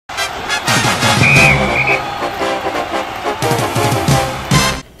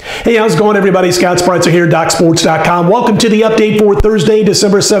Hey, how's it going, everybody? Scott Spreitzer here, DocSports.com. Welcome to the update for Thursday,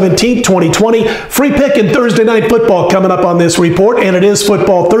 December 17th, 2020. Free pick and Thursday night football coming up on this report, and it is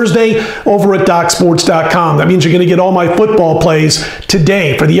Football Thursday over at DocSports.com. That means you're going to get all my football plays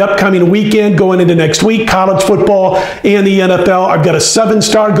today for the upcoming weekend going into next week, college football and the NFL. I've got a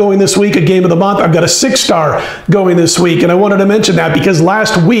 7-star going this week, a game of the month. I've got a 6-star going this week, and I wanted to mention that because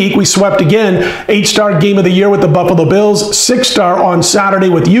last week we swept again 8-star game of the year with the Buffalo Bills, 6-star on Saturday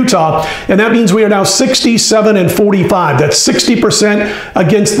with Utah, and that means we are now 67-45. That's 60%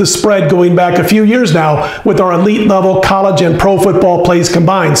 against the spread going back a few years now with our elite level college and pro football plays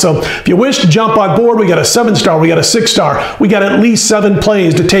combined. So if you wish to jump on board, we got a 7-star, we got a 6-star, we got at least 7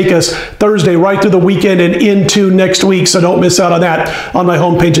 plays to take us Thursday right through the weekend and into next week, so don't miss out on that on my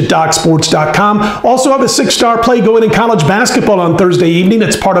homepage at DocSports.com. Also have a 6-star play going in college basketball on Thursday evening.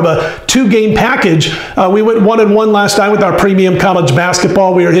 It's part of a 2-game package. We went 1-1 last night with our premium college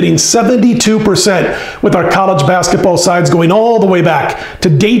basketball. We are hitting 72% with our college basketball sides going all the way back to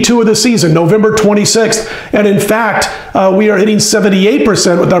day 2 of the season, November 26th. And in fact, we are hitting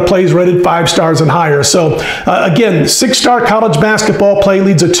 78% with our plays rated 5 stars and higher. So again, 6-star college basketball play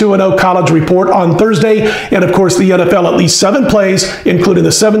leads a 2-0 college report on Thursday. And of course, the NFL, at least 7 plays, including the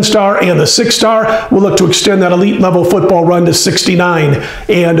 7-star and the 6-star. We'll look to extend that elite level football run to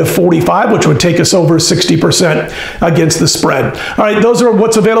 69-45, which would take us over 60% against the spread. All right, those are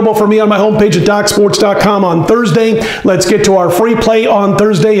what's available for me on my homepage at DocSports.com on Thursday. Let's get to our free play on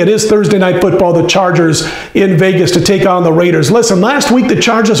Thursday. It is Thursday night football, the Chargers in Vegas to take on the Raiders. Listen, last week the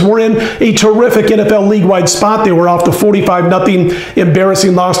Chargers were in a terrific NFL league-wide spot. They were off the 45-0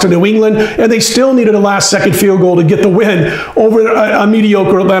 embarrassing loss to New England, and they still needed a last-second field goal to get the win over a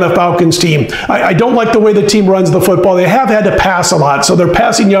mediocre Atlanta Falcons team. I don't like the way the team runs the football. They have had to pass a lot, so their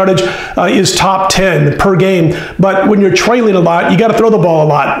passing yardage is top 10 per game. But when you're trailing a lot, you got to throw the ball a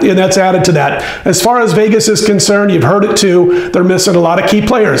lot, and that's added to that. As far as Vegas is concerned, you've heard it too, they're missing a lot of key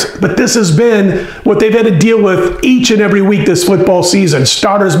players. But this has been what they've had to deal with each and every week this football season.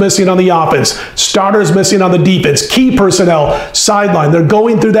 Starters missing on the offense, starters missing on the defense, key personnel sideline. They're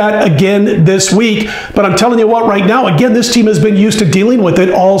going through that again this week. But I'm telling you what, right now, again, this team has been used to dealing with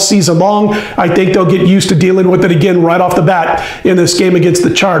it all season long. I think they'll get used to dealing with it again right off the bat in this game against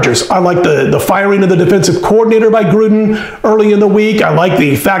the Chargers. I like the firing of the defensive coordinator by Gruden early in the week. I like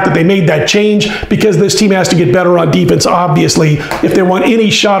the fact that they made that change because this team has to get better on defense, obviously, if they want any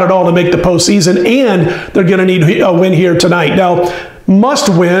shot at all to make the postseason, and they're going to need a win here tonight. Now, must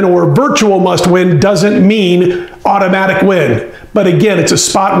win or virtual must win doesn't mean automatic win. But again, it's a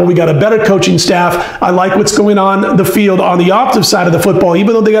spot where we got a better coaching staff. I like what's going on the field on the offensive side of the football.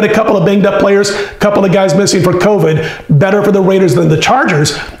 Even though they got a couple of banged up players, a couple of guys missing for COVID, better for the Raiders than the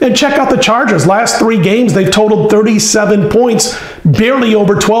Chargers. And check out the Chargers. Last 3 games, they've totaled 37 points, barely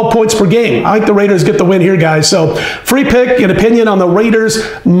over 12 points per game. I think the Raiders get the win here, guys. So free pick, an opinion on the Raiders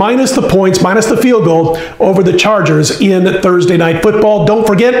minus the points, minus the field goal over the Chargers in Thursday night football. Don't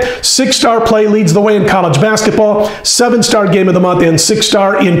forget, 6-star play leads the way in college basketball, 7-star game of the month, and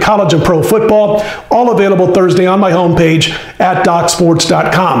 6-star in college and pro football. All available Thursday on my homepage at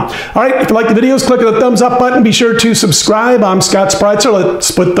DocSports.com. All right, if you like the videos, click on the thumbs up button. Be sure to subscribe. I'm Scott Spreitzer. Let's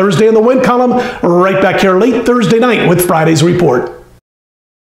put Thursday in the win column right back here late Thursday night with Friday's report.